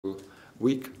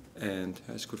week, and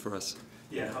it's good for us.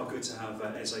 Yeah, how good to have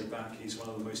Eze back. He's one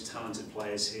of the most talented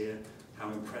players here. How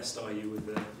impressed are you with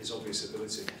his obvious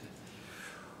ability?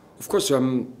 Of course,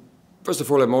 first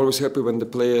of all, I'm always happy when the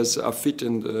players are fit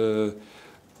and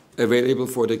available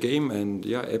for the game. And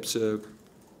yeah, Ebb's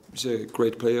is a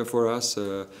great player for us.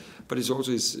 But it's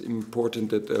also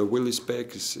important that Will is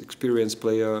back, he's an experienced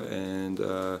player, and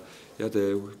yeah,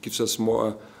 that gives us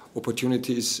more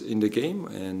opportunities in the game.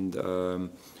 And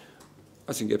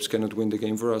I think Ebbs cannot win the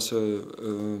game for us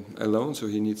alone, so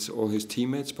he needs all his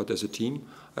teammates. But as a team,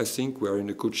 I think we are in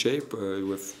a good shape.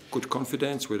 We have good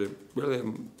confidence. We're really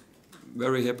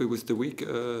very happy with the week,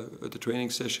 the training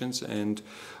sessions, and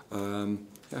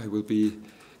yeah, it will be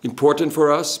important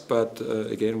for us. But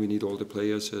again, we need all the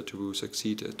players to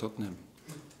succeed at Tottenham.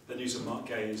 The news of Mark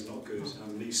Gay is not good.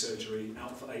 Knee surgery,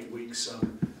 out for 8 weeks.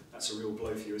 That's a real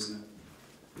blow for you, isn't it?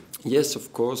 Yes,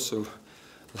 of course. So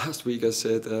last week I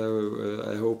said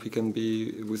I hope he can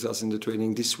be with us in the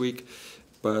training this week,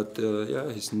 but yeah,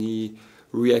 his knee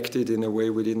reacted in a way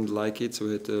we didn't like it, so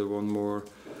he had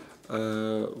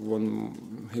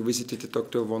he visited the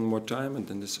doctor one more time, and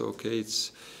then they said, okay,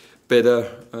 it's better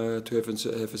to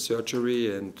have a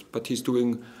surgery, but he's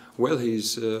doing well.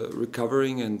 He's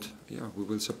recovering, and yeah, we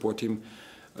will support him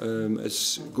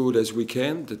as good as we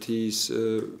can. That he's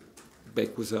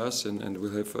back with us, and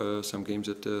we'll have some games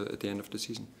at the end of the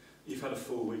season. You've had a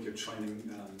full week of training,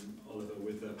 Oliver,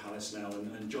 with Palace now,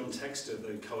 and John Textor,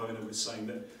 the co-owner, was saying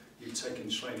that you've taken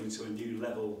training to a new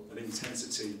level of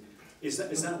intensity. Is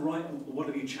that right? What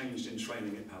have you changed in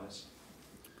training at Palace?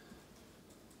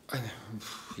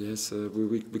 Yes,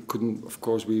 we couldn't. Of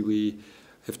course, we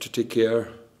have to take care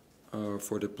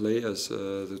for the players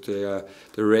that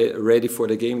they're ready for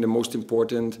the game. The most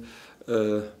important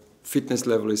fitness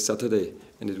level is Saturday,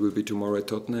 and it will be tomorrow at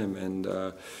Tottenham. And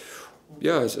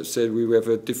yeah, as I said, we have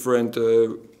a different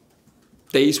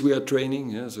days we are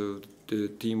training. Yeah, so the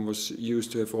team was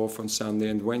used to have off on Sunday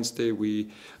and Wednesday. We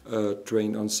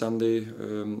trained on Sunday,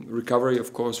 recovery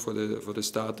of course for the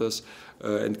starters,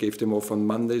 and gave them off on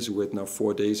Monday. So we had now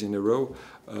 4 days in a row.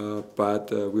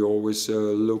 But we always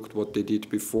looked what they did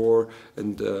before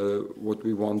and what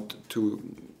we want to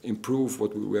improve,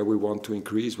 where we want to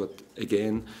increase. But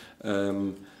again,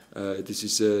 this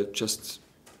is just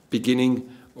beginning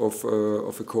of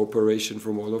a cooperation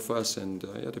from all of us, and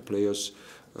yeah, the players.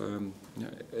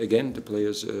 Again, the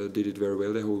players did it very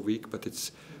well the whole week, but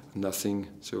it's nothing.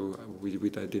 So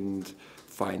I didn't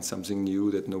find something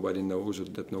new that nobody knows or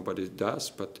that nobody does.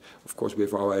 But of course, we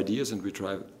have our ideas, and we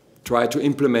try to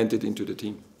implement it into the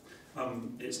team.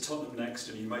 It's Tottenham next,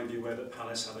 and you may be aware that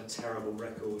Palace have a terrible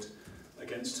record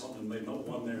against Tottenham. They've not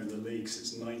won there in the league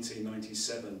since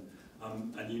 1997.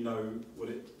 And you know what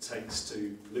it takes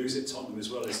to lose at Tottenham as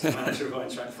well as the manager of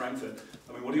Eintracht Frankfurt.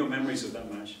 I mean, what are your memories of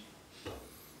that match?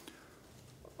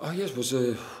 Oh yes, it was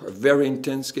a very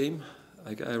intense game,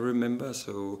 I remember.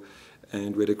 So,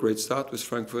 and we had a great start with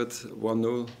Frankfurt,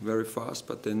 1-0, very fast.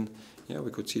 But then, yeah,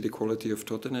 we could see the quality of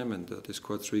Tottenham, and they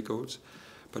scored 3 goals.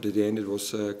 But at the end, it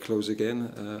was close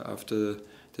again after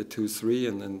the 2-3,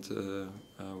 and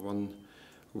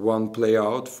one player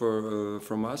out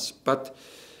from us. But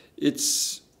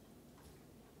it's,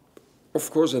 of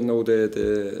course, I know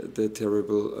the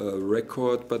terrible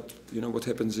record, but you know what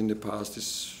happens in the past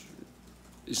is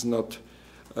not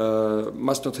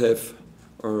must not have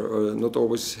or not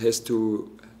always has to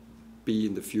be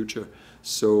in the future.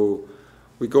 So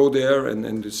we go there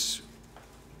and just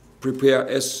prepare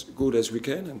as good as we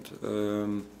can,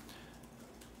 and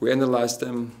we analyze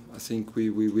them. I think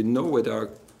we know what are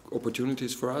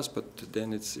opportunities for us, but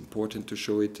then it's important to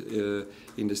show it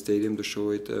in the stadium, to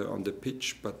show it on the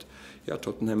pitch. But yeah,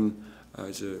 Tottenham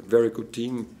is a very good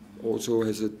team, also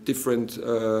has a different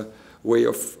way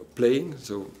of playing.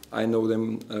 So I know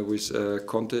them with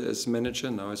Conte as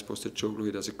manager. Now as Postecoglou,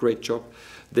 he does a great job.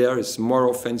 There is more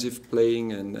offensive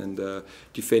playing and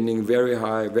defending very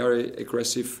high, very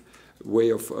aggressive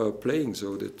way of playing,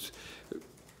 so that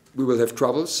we will have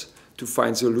troubles to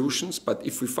find solutions. But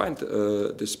if we find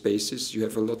the spaces, you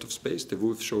have a lot of space. The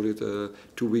Wolves showed it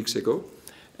 2 weeks ago.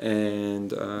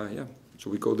 And yeah, so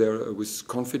we go there with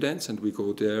confidence, and we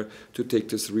go there to take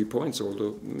the 3 points,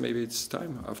 although maybe it's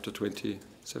time after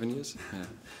 27 years.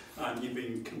 Yeah. You've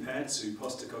been compared to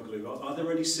Postecoglou. Are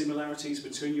there any similarities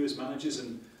between you as managers,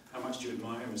 and how much do you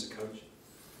admire him as a coach?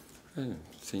 I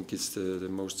think it's the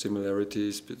most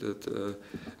similarities that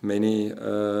many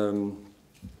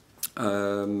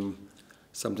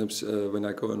sometimes when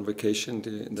I go on vacation,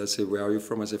 they say, "Where are you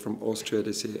from?" I say, "From Austria."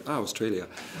 They say, "Ah, Australia."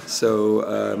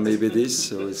 So maybe this.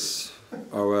 So it's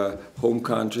our home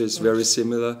country is very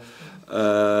similar.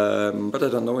 But I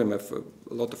don't know him. I have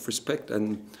a lot of respect,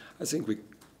 and I think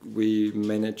we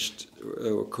managed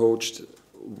or coached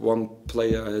one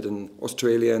player. I had an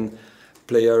Australian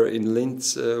player in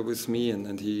Linz with me,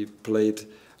 and he played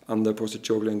under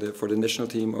Postecoglou for the national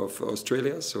team of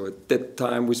Australia. So at that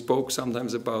time we spoke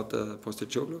sometimes about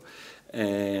Postecoglou,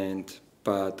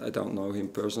 but I don't know him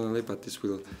personally, but this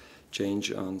will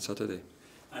change on Saturday.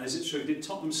 And is it true, did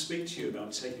Tottenham speak to you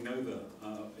about taking over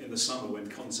in the summer when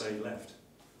Conte left?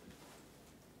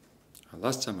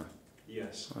 Last summer?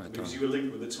 Yes, because you were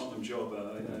linked with the Tottenham job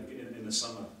in the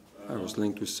summer. I was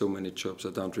linked with so many jobs,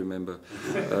 I don't remember.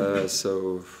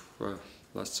 Well,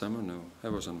 last summer, no, I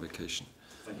was on vacation.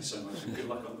 Thank you so much, and good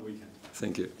luck on the weekend.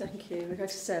 Thank you. Thank you. We go to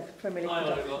Seb, Premier League.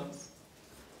 Hi,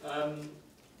 everyone.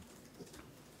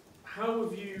 How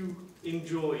have you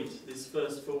enjoyed this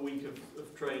first full week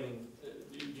of training?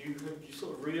 Do you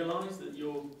sort of realise that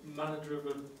you're manager of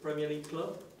a Premier League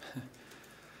club?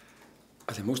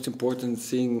 The most important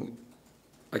thing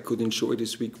I could enjoy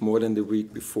this week more than the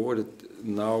week before, that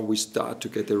now we start to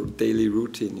get a daily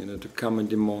routine, you know, to come in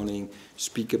the morning,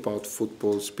 speak about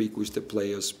football, speak with the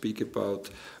players, speak about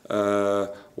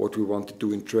what we want to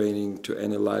do in training, to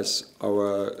analyze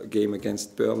our game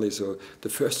against Burnley. So the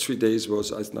first 3 days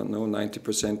was, I don't know,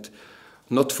 90%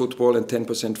 not football and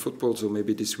 10% football. So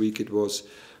maybe this week it was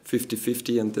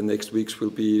 50-50, and the next weeks will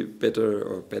be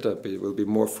better, but it will be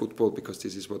more football, because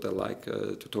this is what I like,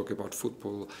 to talk about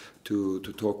football, to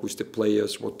talk with the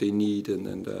players, what they need,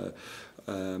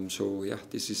 so yeah,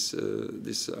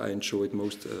 this I enjoyed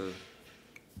most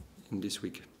in this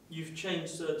week. You've changed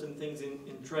certain things in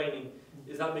training.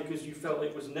 Is that because you felt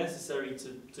it was necessary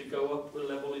to go up a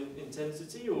level in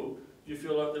intensity, or do you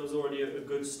feel like there was already a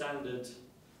good standard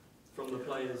from the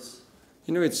players?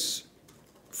 You know,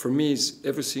 for me,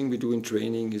 everything we do in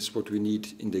training is what we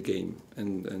need in the game,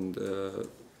 and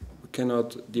we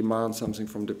cannot demand something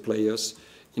from the players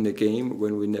in a game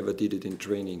when we never did it in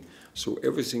training. So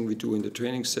everything we do in the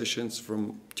training sessions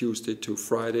from Tuesday to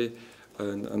Friday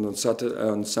and on Saturday,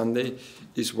 on Sunday,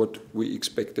 is what we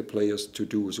expect the players to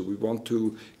do. So we want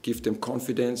to give them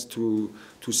confidence, to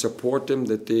support them,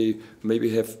 that they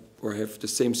maybe have the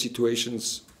same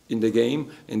situations in the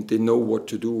game and they know what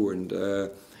to do.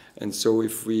 And so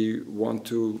if we want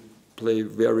to play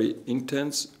very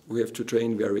intense, we have to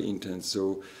train very intense.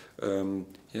 So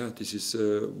yeah, this is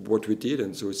what we did,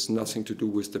 and so it's nothing to do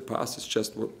with the past. It's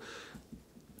just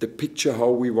the picture, how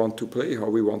we want to play, how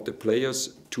we want the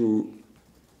players to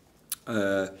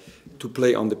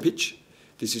play on the pitch.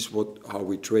 This is how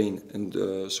we train, and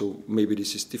so maybe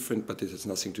this is different, but it has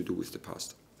nothing to do with the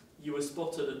past. You were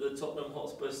spotted at the Tottenham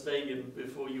Hotspur Stadium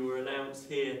before you were announced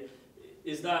here.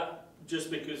 Is that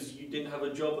just because you didn't have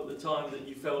a job at the time that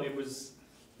you felt it was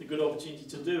a good opportunity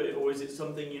to do it, or is it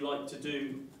something you like to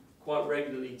do quite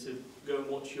regularly, to go and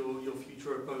watch your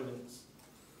future opponents?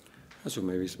 So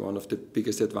maybe it's one of the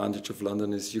biggest advantage of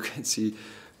London is you can see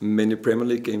many Premier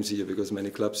League games here, because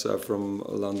many clubs are from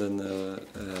London.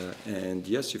 And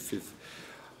yes, if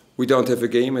we don't have a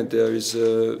game and there is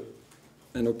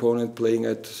an opponent playing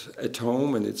at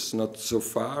home and it's not so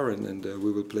far, and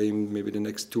we will play maybe the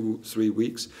next 2-3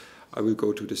 weeks, I will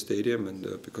go to the stadium, and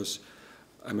because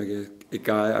I'm a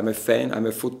guy, I'm a fan, I'm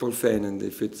a football fan, and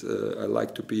if I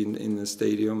like to be in a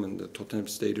stadium, and the Tottenham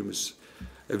Stadium is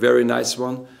a very nice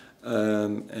one,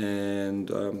 and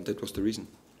that was the reason.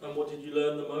 And what did you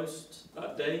learn the most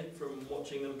that day from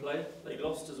watching them play? They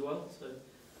lost as well, so.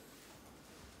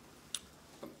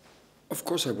 Of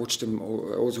course, I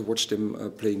also watched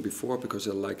them playing before, because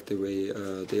I like the way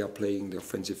they are playing, the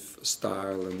offensive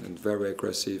style, and very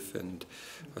aggressive. And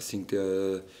I think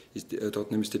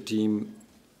Tottenham is the team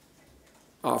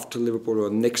after Liverpool, or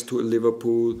next to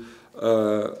Liverpool,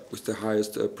 with the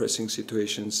highest pressing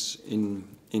situations in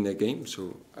a game.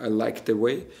 So I like the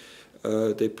way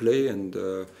they play,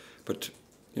 but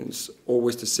you know, it's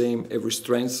always the same. Every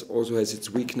strength also has its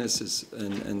weaknesses,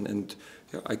 and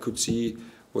yeah, I could see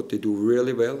what they do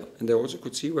really well, and I also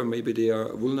could see where maybe they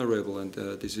are vulnerable, and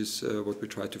this is what we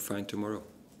try to find tomorrow.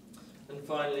 And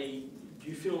finally, do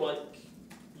you feel like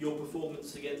your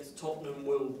performance against Tottenham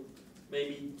will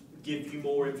maybe give you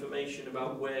more information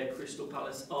about where Crystal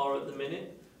Palace are at the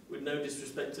minute? With no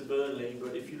disrespect to Burnley,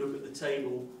 but if you look at the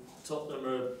table, Tottenham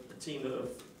are a team that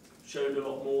have showed a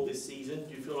lot more this season.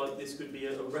 Do you feel like this could be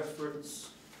a reference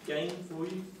game for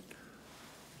you?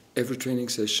 Every training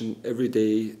session, every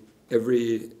day,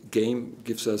 every game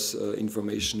gives us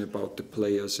information about the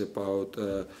players, about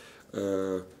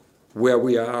where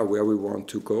we are, where we want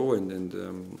to go,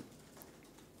 and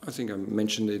I think I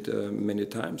mentioned it many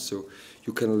times. So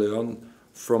you can learn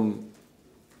from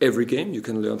every game. You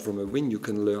can learn from a win, you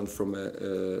can learn from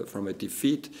a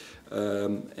defeat,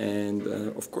 and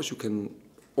of course you can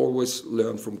always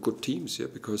learn from good teams, yeah,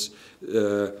 because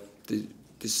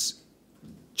these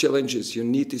challenges, you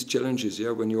need these challenges, yeah,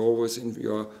 when you're always in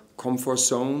your comfort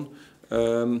zone,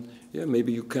 yeah,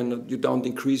 maybe you don't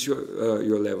increase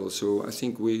your level. So I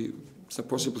think it's not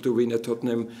possible to win at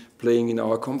Tottenham playing in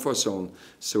our comfort zone.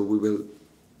 So we will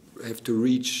have to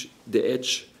reach the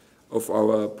edge of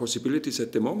our possibilities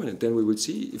at the moment, and then we will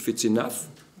see if it's enough.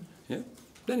 Yeah,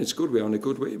 then it's good. We're on a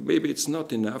good way. Maybe it's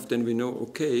not enough. Then we know,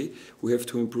 okay, we have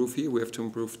to improve here, we have to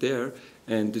improve there,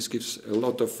 and this gives a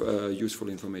lot of useful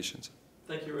information.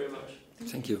 Thank you very much.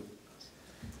 Thank you.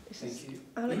 Thank you.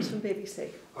 Alex from BBC.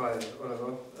 Hi,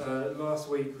 Oliver. Last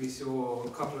week we saw a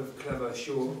couple of clever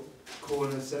short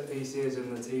corner set pieces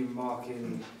and the team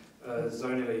marking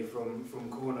zonally from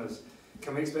corners.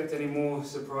 Can we expect any more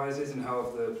surprises, and how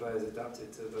have the players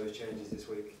adapted to those changes this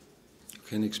week? You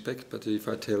can expect, but if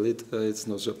I tell it, it's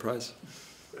no surprise.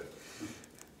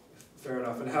 Fair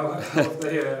enough. And how have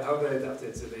they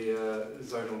adapted to the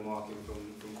zonal marking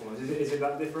from corners? Is it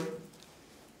that different?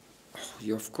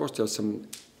 Yeah, of course there are some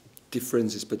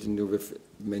differences, but with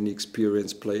many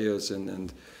experienced players,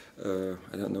 and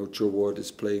I don't know, Joe Ward is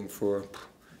playing for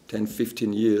 10,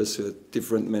 15 years,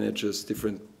 different managers,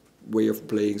 different way of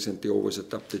playing, and they always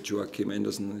adapted. Joachim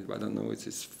Anderson, I don't know, it's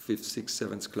his 5th, 6th,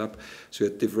 7th club, so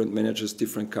he had different managers,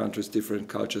 different countries, different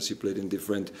cultures, he played in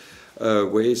different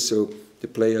ways, so the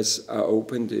players are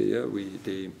open,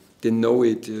 they know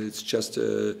it, it's just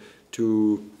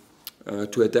to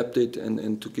adapt it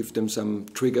and to give them some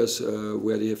triggers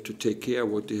where they have to take care,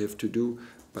 what they have to do,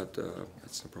 but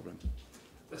that's no problem.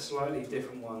 A slightly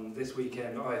different one. This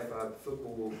weekend, IFAB,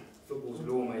 football's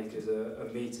lawmakers are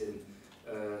meeting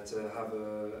to have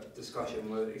a discussion.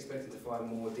 We're expected to find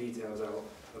more details out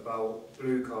about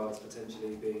blue cards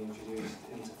potentially being introduced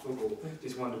into football.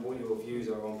 Just wondered what your views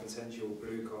are on potential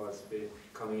blue cards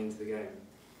coming into the game.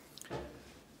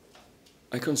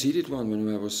 I conceded one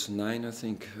when I was 9, I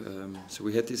think. So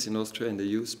we had this in Austria in the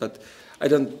youth, but I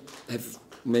don't have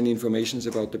many informations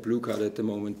about the blue card at the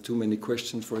moment. Too many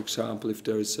questions, for example, if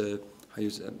there is a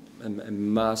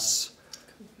mass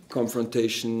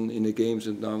confrontation in the games,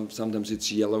 and sometimes it's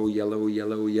yellow, yellow,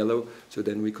 yellow, yellow, so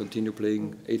then we continue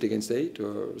playing 8 against 8,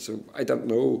 or so I don't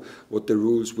know what the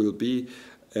rules will be,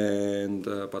 and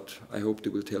but I hope they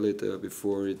will tell it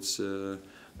before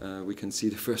we can see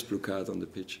the first blue card on the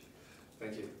pitch.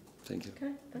 Thank you. Thank you.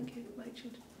 Okay, thank you.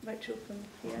 Rachel from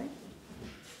PA.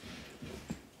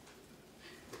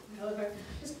 Oliver,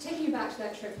 just taking you back to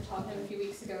that trip to Tottenham a few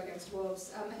weeks ago against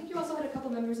Wolves, I think you also had a couple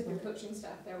members of your coaching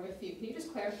staff there with you. Can you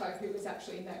just clarify who was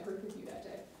actually in that group with you that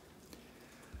day?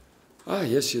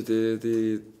 Yes, yeah,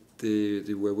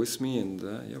 they were with me, and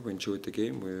yeah, we enjoyed the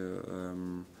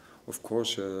game. Of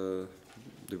course,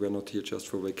 they were not here just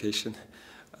for vacation,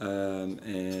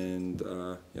 and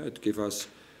yeah, it gave us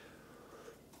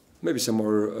maybe some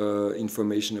more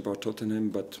information about Tottenham,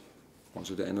 but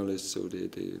also the analysts, so they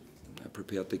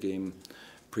prepared the game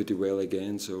pretty well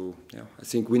again. So yeah, I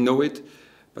think we know it,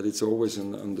 but it's always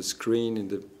on the screen, in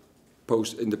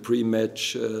the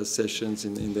pre-match sessions,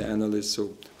 in the analysts.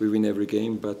 So we win every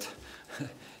game, but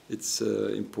it's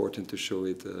important to show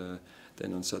it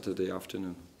then on Saturday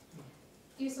afternoon.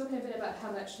 You've spoken a bit about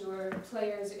how much your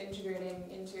players are integrating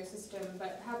into your system,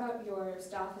 but how about your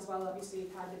staff as well? Obviously,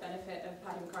 you've had the benefit of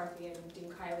Paddy McCarthy and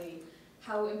Dean Kiley.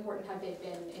 How important have they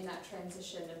been in that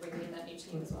transition of bringing in that new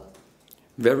team as well?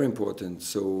 Very important.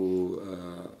 So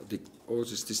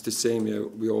also it's the same. Yeah,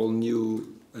 we all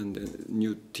new, and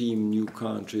new team, new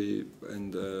country,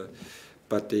 and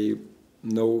but they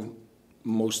know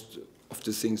most of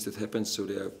the things that happen. So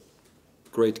they are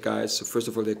great guys. So first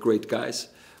of all, they're great guys.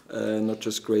 Not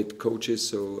just great coaches.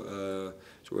 So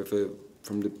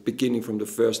from the beginning, from the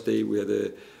first day, we had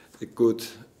a good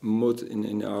mood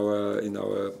in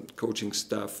our coaching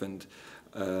staff, and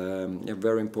yeah,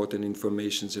 very important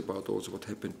informations about also what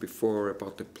happened before,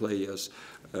 about the players,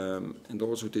 and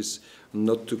also this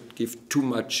not to give too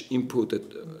much input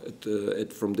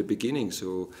from the beginning.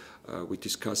 So we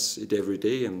discuss it every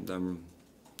day, and I'm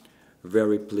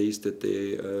very pleased that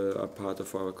they are part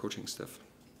of our coaching staff.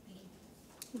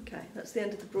 Okay, that's the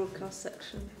end of the broadcast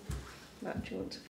section. Matt, do you want to